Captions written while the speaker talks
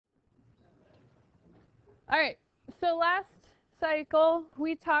All right, so last cycle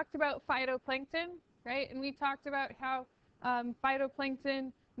we talked about phytoplankton, right? And we talked about how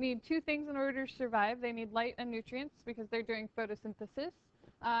phytoplankton need two things in order to survive. They need light and nutrients because they're doing photosynthesis.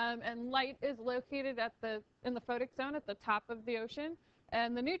 And light is located in the photic zone at the top of the ocean,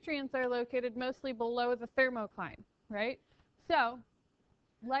 and the nutrients are located mostly below the thermocline, right? So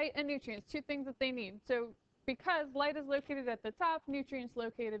light and nutrients, two things that they need. So because light is located at the top, nutrients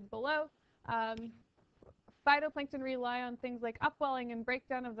located below, phytoplankton rely on things like upwelling and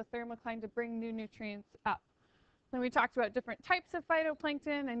breakdown of the thermocline to bring new nutrients up. Then we talked about different types of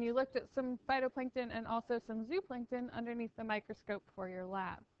phytoplankton, and you looked at some phytoplankton and also some zooplankton underneath the microscope for your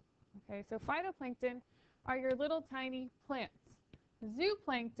lab. Okay, so phytoplankton are your little tiny plants.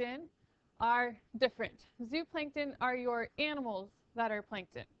 Zooplankton are different. Zooplankton are your animals that are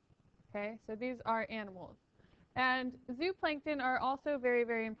plankton. Okay, so these are animals. And zooplankton are also very,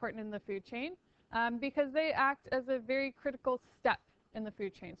 very important in the food chain because they act as a very critical step in the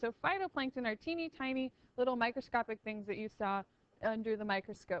food chain. So phytoplankton are teeny tiny little microscopic things that you saw under the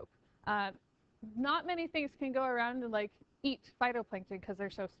microscope. Not many things can go around and like eat phytoplankton because they're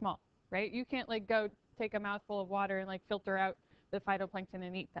so small, right? You can't like go take a mouthful of water and like filter out the phytoplankton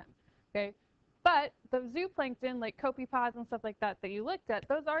and eat them, okay? But the zooplankton, like copepods and stuff like that that you looked at,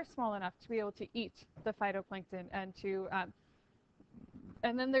 those are small enough to be able to eat the phytoplankton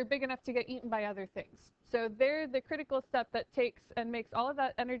and then they're big enough to get eaten by other things. So they're the critical step that takes and makes all of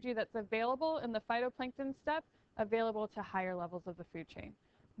that energy that's available in the phytoplankton step available to higher levels of the food chain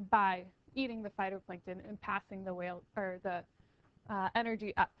by eating the phytoplankton and passing the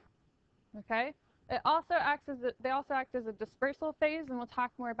energy up. Okay. They also act as a dispersal phase, and we'll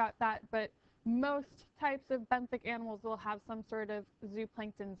talk more about that. But most types of benthic animals will have some sort of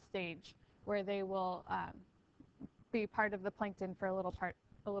zooplankton stage where they will be part of the plankton for a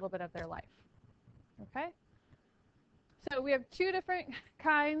little bit of their life. Okay? So we have two different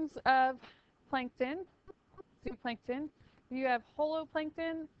kinds of plankton, zooplankton. You have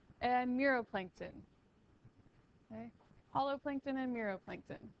holoplankton and muroplankton. Okay? Holoplankton and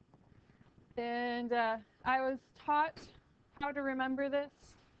muroplankton. And I was taught how to remember this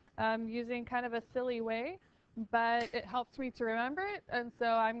using kind of a silly way, but it helps me to remember it, and so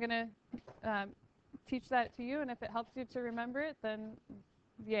I'm going to teach that to you, and if it helps you to remember it, then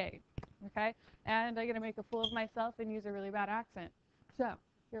yay, okay? And I'm going to make a fool of myself and use a really bad accent. So,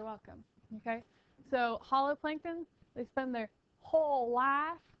 you're welcome, okay? So, holoplankton, they spend their whole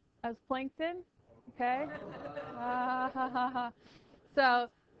life as plankton, okay? So,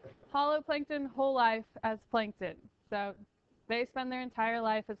 holoplankton, whole life as plankton. So, they spend their entire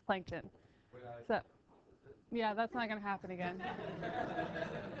life as plankton. So, yeah, that's not going to happen again.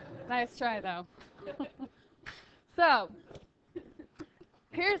 Nice try, though. So,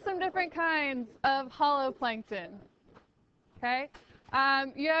 here's some different kinds of holoplankton. Okay,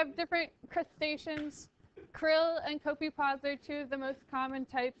 you have different crustaceans. Krill and copepods are two of the most common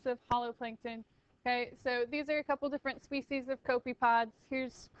types of holoplankton. Okay, so these are a couple different species of copepods.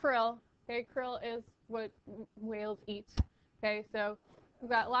 Here's krill. Okay, krill is what whales eat. Okay, so we've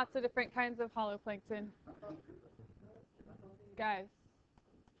got lots of different kinds of holoplankton. Guys.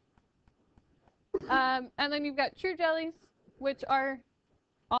 And then you've got true jellies, which are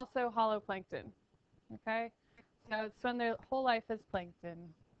also holoplankton. Okay, so it's when their whole life is plankton.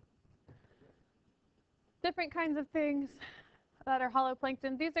 Different kinds of things that are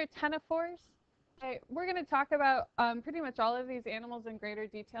holoplankton. These are ctenophores. Okay, we're going to talk about pretty much all of these animals in greater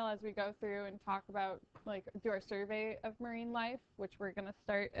detail as we go through and talk about, like, do our survey of marine life, which we're going to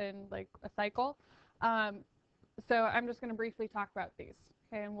start in, like, a cycle. So I'm just going to briefly talk about these,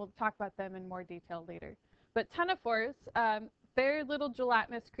 okay, and we'll talk about them in more detail later. But ctenophores, they're little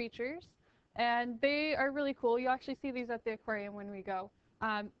gelatinous creatures, and they are really cool. You actually see these at the aquarium when we go.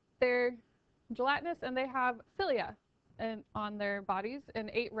 They're gelatinous, and they have cilia on their bodies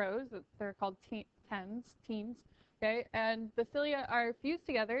in 8 rows. They're called teens, okay? And the cilia are fused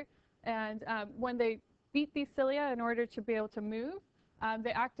together, and when they beat these cilia in order to be able to move,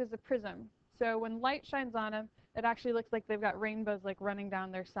 they act as a prism. So when light shines on them, it actually looks like they've got rainbows like running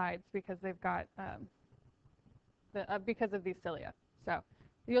down their sides because they've got because of these cilia. So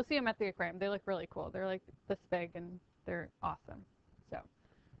you'll see them at the aquarium. They look really cool. They're like this big and they're awesome. So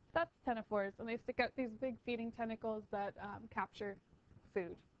that's ctenophores, and they stick out these big feeding tentacles that capture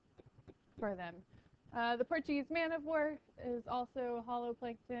food for them. The Portuguese man of war is also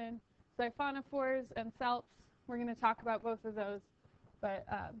holoplankton. Siphonophores and salps, we're going to talk about both of those, but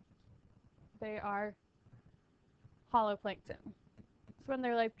they are holoplankton. It's when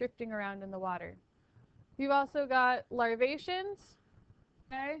they're like drifting around in the water. You've also got larvaceans,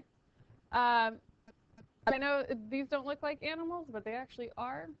 okay? A I know these don't look like animals, but they actually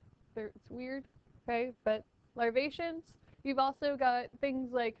are. It's weird, okay? But larvaceans. You've also got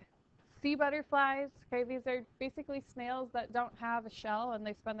things like sea butterflies, okay? These are basically snails that don't have a shell, and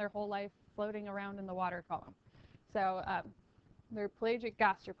they spend their whole life floating around in the water column. So they're pelagic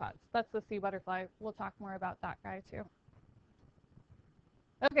gastropods. That's the sea butterfly. We'll talk more about that guy too.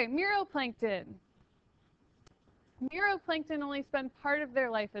 Okay, meroplankton. Meroplankton only spend part of their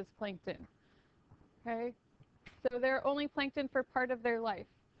life as plankton. Okay, so they're only plankton for part of their life.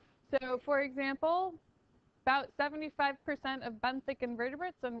 So, for example, about 75% of benthic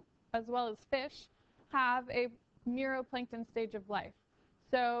invertebrates, and as well as fish, have a meroplankton stage of life.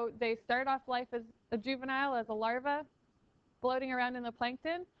 So they start off life as a juvenile, as a larva, floating around in the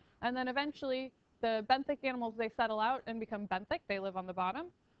plankton, and then eventually the benthic animals, they settle out and become benthic. They live on the bottom.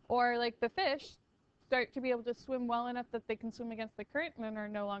 Or like the fish, start to be able to swim well enough that they can swim against the current and then are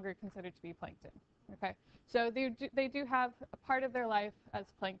no longer considered to be plankton. Okay, so they do have a part of their life as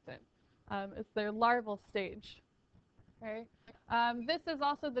plankton. It's their larval stage. Okay, this is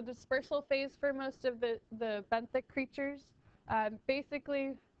also the dispersal phase for most of the benthic creatures.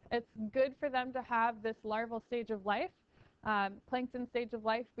 Basically, it's good for them to have this larval stage of life, plankton stage of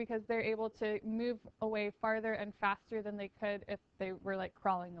life, because they're able to move away farther and faster than they could if they were like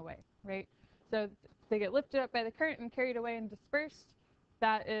crawling away, right? So they get lifted up by the current and carried away and dispersed.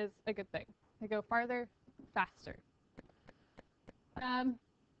 That is a good thing. They go farther, faster.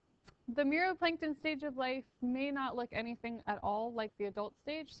 The meroplankton stage of life may not look anything at all like the adult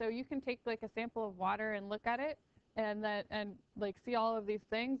stage. So you can take like a sample of water and look at it and like see all of these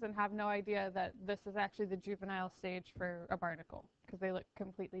things and have no idea that this is actually the juvenile stage for a barnacle, because they look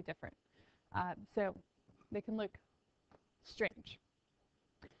completely different. So they can look strange.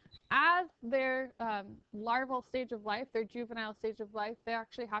 As their larval stage of life, their juvenile stage of life, they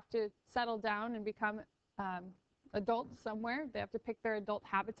actually have to settle down and become adults somewhere. They have to pick their adult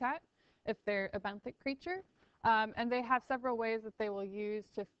habitat if they're a benthic creature. And they have several ways that they will use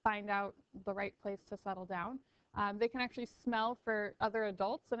to find out the right place to settle down. They can actually smell for other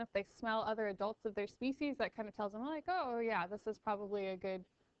adults, and if they smell other adults of their species, that kind of tells them like, oh yeah, this is probably a good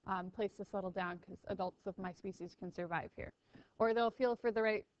place to settle down because adults of my species can survive here. Or they'll feel for the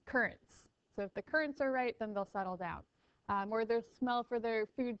right currents. So if the currents are right, then they'll settle down. Or they'll smell for their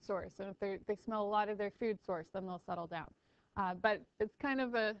food source, and if they smell a lot of their food source, then they'll settle down. But it's kind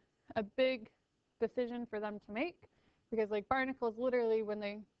of a big decision for them to make, because like barnacles, literally when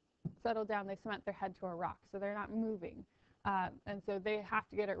they settle down, they cement their head to a rock, so they're not moving. And so they have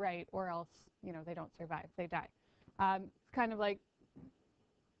to get it right, or else, you know, they don't survive, they die. It's kind of like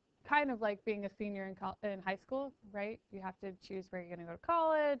being a senior in high school, right? You have to choose where you're going to go to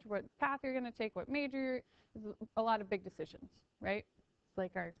college, what path you're going to take, what major. A lot of big decisions, right? It's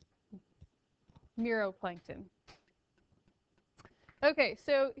like our meroplankton. Okay,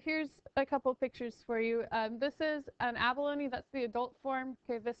 so here's a couple pictures for you. This is an abalone. That's the adult form.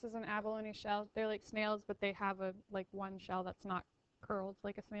 Okay, this is an abalone shell. They're like snails, but they have like one shell that's not curled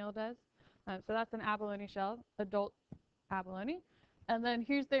like a snail does. So that's an abalone shell, adult abalone. And then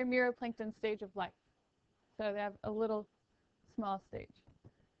here's their meroplankton stage of life. So they have a little small stage.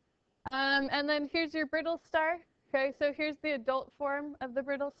 And then here's your brittle star. Okay, so here's the adult form of the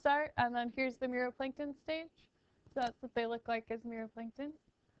brittle star, and then here's the meroplankton stage. So that's what they look like as meroplankton.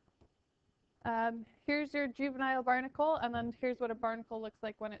 Here's your juvenile barnacle, and then here's what a barnacle looks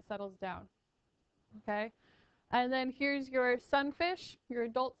like when it settles down. Okay, and then here's your sunfish, your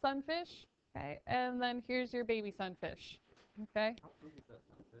adult sunfish. Okay, and then here's your baby sunfish. Okay. How big is that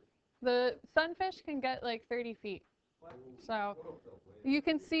sunfish? The sunfish can get like 30 feet. So you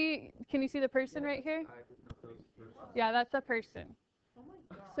can see, can you see the person right here? Yeah, that's a person.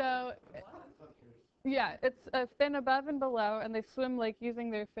 So yeah, it's a fin above and below, and they swim like using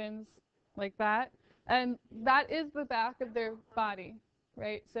their fins like that. And that is the back of their body,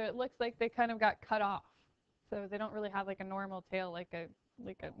 right? So it looks like they kind of got cut off. So they don't really have like a normal tail like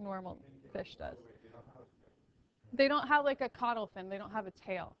a normal fish does. They don't have like a caudal fin. They don't have a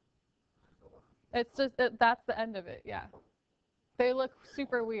tail. It's just that's the end of it. Yeah. They look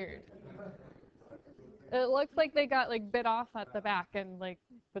super weird. It looks like they got like bit off at the back, and like,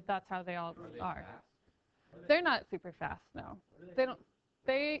 but that's how they all are. They're not super fast, no. They don't.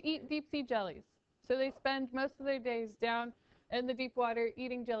 They eat deep sea jellies. So they spend most of their days down in the deep water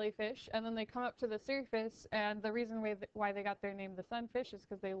eating jellyfish, and then they come up to the surface, and the reason why they got their name the sunfish is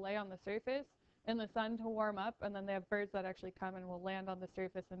because they lay on the surface in the sun to warm up, and then they have birds that actually come and will land on the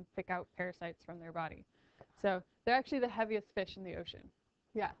surface and pick out parasites from their body. So they're actually the heaviest fish in the ocean.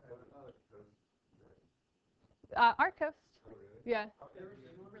 Yeah. Our coast. Yeah.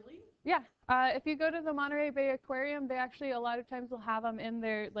 Yeah, Yeah, if you go to the Monterey Bay Aquarium, they actually a lot of times will have them in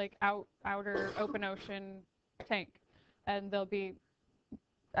their like outer open ocean tank, and they'll be.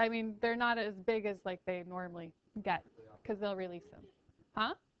 I mean, they're not as big as like they normally get because they'll release them.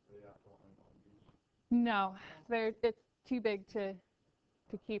 Huh? No, it's too big to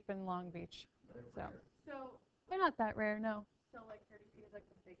keep in Long Beach. So they're not that rare, no. So like 30 feet is like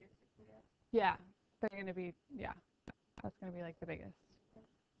the biggest you can get. Yeah, they're gonna be that's gonna be like the biggest.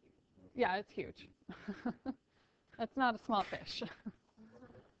 Yeah, it's huge. That's not a small fish.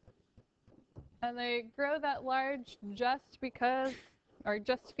 And they grow that large just because, or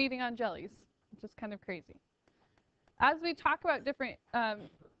just feeding on jellies, which is kind of crazy. As we talk about different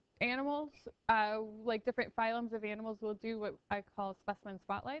animals, like different phylums of animals, we'll do what I call specimen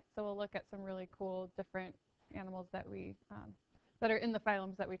spotlights. So we'll look at some really cool different animals that that are in the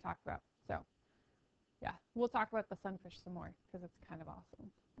phylums that we talk about. So yeah, we'll talk about the sunfish some more because it's kind of awesome.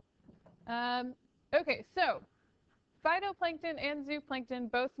 Okay, so phytoplankton and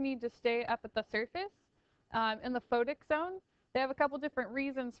zooplankton both need to stay up at the surface in the photic zone. They have a couple different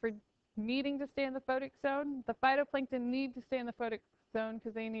reasons for needing to stay in the photic zone. The phytoplankton need to stay in the photic zone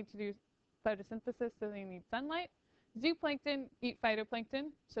because they need to do photosynthesis, so they need sunlight. Zooplankton eat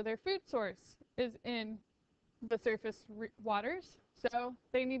phytoplankton, so their food source is in the surface waters, so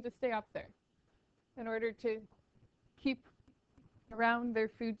they need to stay up there in order to keep around their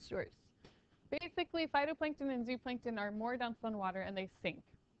food source. Basically, phytoplankton and zooplankton are more dense than water and they sink.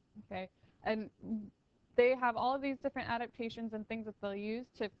 Okay, and they have all of these different adaptations and things that they'll use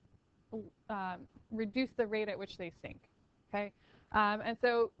to reduce the rate at which they sink. Okay, and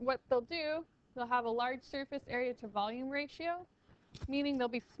so what they'll do, they'll have a large surface area to volume ratio, meaning they'll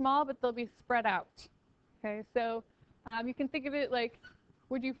be small but they'll be spread out. Okay, so you can think of it like,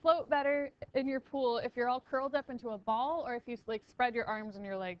 would you float better in your pool if you're all curled up into a ball, or if you like spread your arms and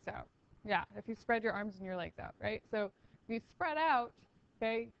your legs out? Yeah, if you spread your arms and your legs out, right? So if you spread out,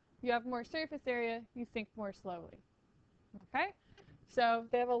 okay, you have more surface area, you sink more slowly. Okay, so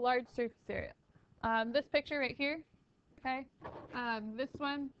they have a large surface area. This picture right here, okay, this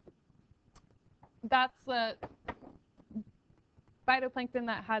one, that's the phytoplankton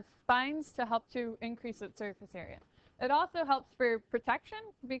that has spines to help to increase its surface area. It also helps for protection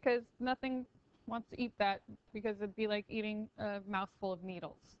because nothing wants to eat that because it'd be like eating a mouthful of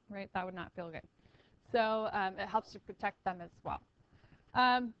needles, right? That would not feel good. So it helps to protect them as well.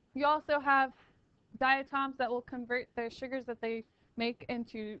 You also have diatoms that will convert the sugars that they make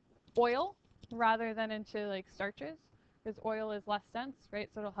into oil rather than into like starches, because oil is less dense, right?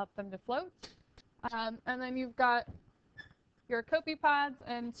 So it'll help them to float. And then you've got your copepods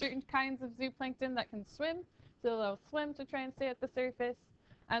and certain kinds of zooplankton that can swim. So they'll swim to try and stay at the surface.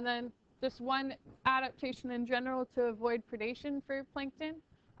 And then just one adaptation in general to avoid predation for plankton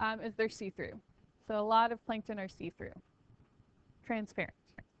is they're see-through. So a lot of plankton are see-through, transparent.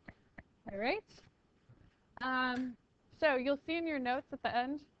 All right. So you'll see in your notes at the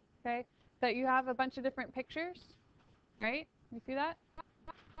end, okay, that you have a bunch of different pictures, right? You see that?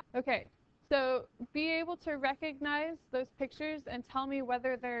 Okay. So be able to recognize those pictures and tell me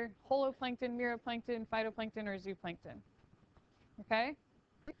whether they're holoplankton, myroplankton, phytoplankton, or zooplankton. Okay?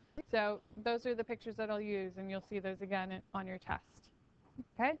 So those are the pictures that I'll use, and you'll see those again on your test.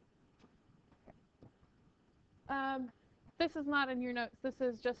 Okay? This is not in your notes. This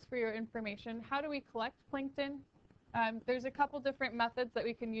is just for your information. How do we collect plankton? There's a couple different methods that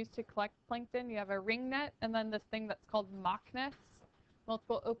we can use to collect plankton. You have a ring net, and then this thing that's called mock nets.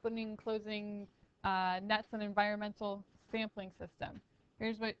 Multiple opening, closing nets and environmental sampling system.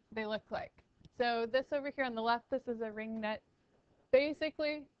 Here's what they look like. So this over here on the left, this is a ring net.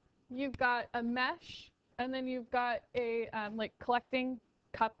 Basically, you've got a mesh, and then you've got a like collecting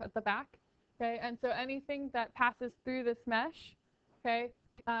cup at the back. Okay, and so anything that passes through this mesh, okay,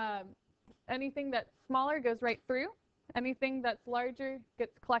 anything that's smaller goes right through. Anything that's larger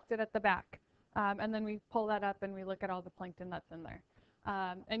gets collected at the back. And then we pull that up and we look at all the plankton that's in there.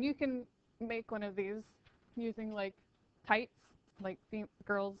 And you can make one of these using like tights, like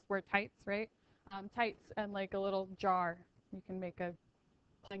girls wear tights, right? Tights and like a little jar. You can make a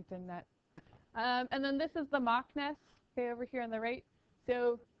plankton net. And then this is the mock nest, okay, over here on the right.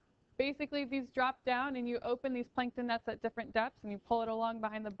 So basically these drop down and you open these plankton nets at different depths and you pull it along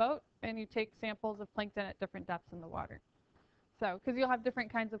behind the boat and you take samples of plankton at different depths in the water. So, because you'll have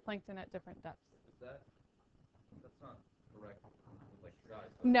different kinds of plankton at different depths. That's not correct, like size.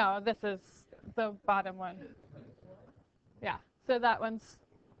 No, this is the bottom one. Yeah, so that one's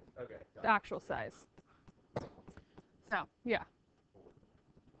Okay, the actual size. So, yeah.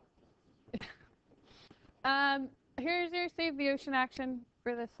 Here's your Save the Ocean Action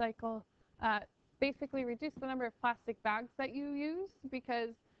for this cycle. Basically reduce the number of plastic bags that you use, because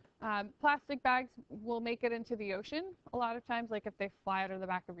plastic bags will make it into the ocean a lot of times, like if they fly out of the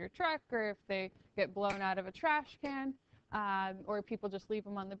back of your truck or if they get blown out of a trash can, or people just leave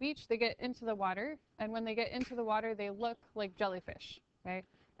them on the beach. They get into the water, and when they get into the water, they look like jellyfish, okay?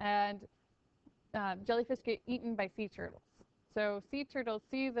 And jellyfish get eaten by sea turtles. So sea turtles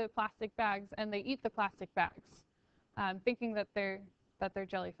see the plastic bags and they eat the plastic bags, thinking that they're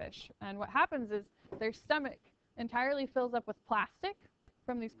jellyfish. And what happens is their stomach entirely fills up with plastic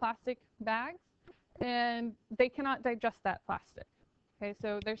from these plastic bags, and they cannot digest that plastic. Okay,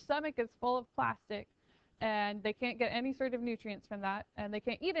 so their stomach is full of plastic, and they can't get any sort of nutrients from that, and they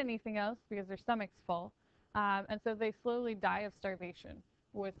can't eat anything else because their stomach's full. And so they slowly die of starvation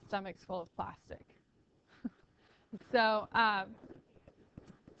with stomachs full of plastic. So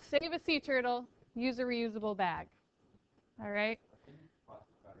save a sea turtle, use a reusable bag. All right?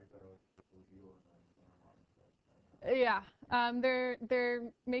 Yeah, they're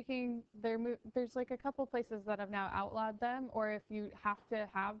making there's like a couple places that have now outlawed them, or if you have to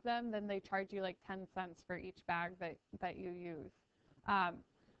have them, then they charge you like 10 cents for each bag that you use.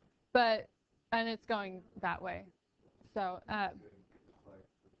 But and it's going that way. So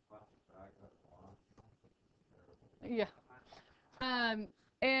yeah.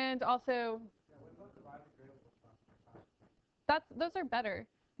 And also those are better.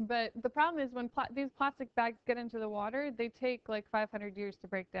 But the problem is when these plastic bags get into the water, they take like 500 years to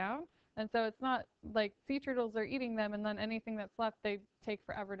break down. And so it's not like sea turtles are eating them, and then anything that's left, they take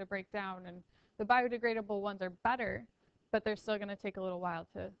forever to break down. And the biodegradable ones are better, but they're still going to take a little while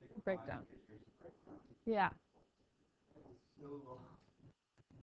to break down. Yeah.